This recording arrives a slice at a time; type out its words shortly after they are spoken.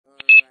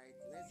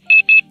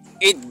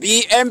It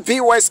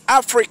BMP West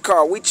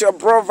Africa with your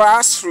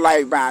brother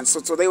Sulaiman. So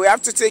today we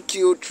have to take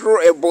you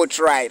through a boat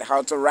ride,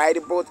 how to ride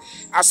a boat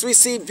as we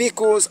see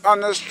vehicles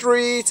on the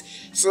street.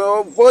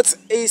 So boat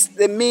is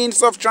the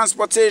means of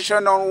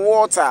transportation on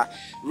water,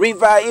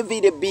 river,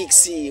 even the big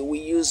sea. We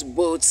use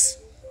boats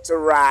to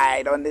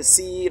ride on the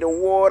sea, the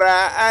water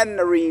and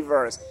the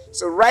rivers.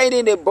 So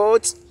riding a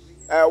boat,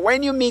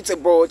 when you meet a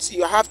boat,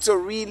 you have to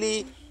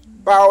really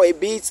bow a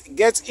bit,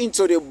 get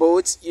into the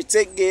boat. You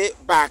take the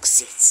back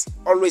seat,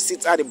 always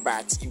sit at the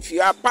back. If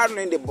you are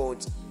paddling the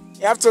boat,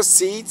 you have to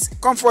sit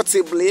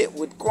comfortably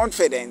with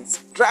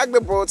confidence, drag the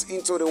boat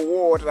into the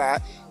water.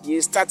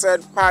 You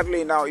started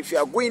paddling. Now if you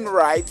are going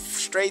right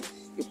straight,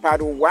 you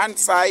paddle one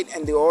side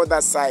and the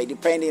other side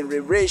depending on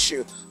the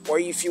ratio. Or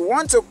if you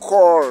want to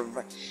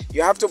curve,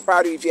 you have to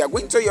paddle. If you are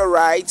going to your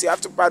right, you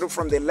have to paddle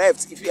from the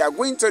left. If you are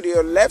going to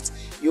your left,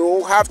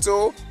 you have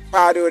to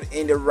paddled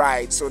in the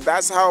right. So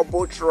that's how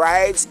boat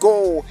rides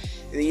go.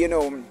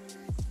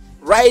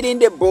 Riding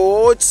the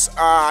boats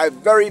are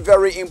very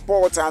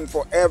important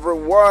for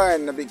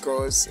everyone,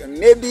 because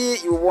maybe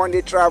you want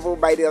to travel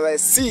by the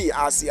sea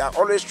as you are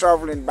always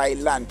traveling by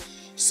land.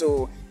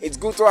 So it's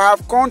good to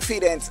have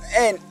confidence,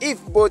 and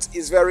if boat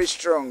is very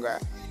strong,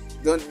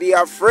 don't be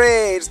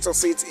afraid to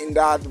sit in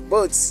that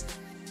boat.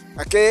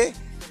 Okay,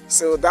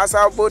 so that's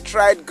how boat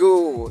ride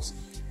goes.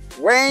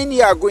 When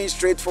you are going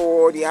straight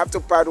forward, you have to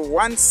paddle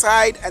one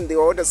side and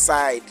the other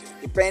side,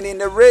 depending on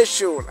the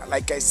ratio,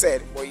 like I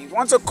said. But if you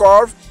want to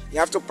curve, you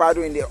have to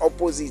paddle in the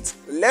opposite.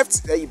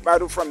 Left, then you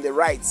paddle from the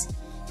right.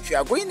 If you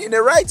are going in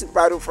the right, you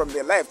paddle from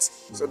the left.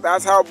 So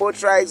that's how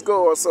boat rides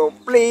go. So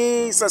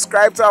please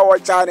subscribe to our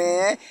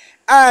channel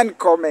and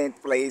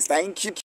comment, please. Thank you.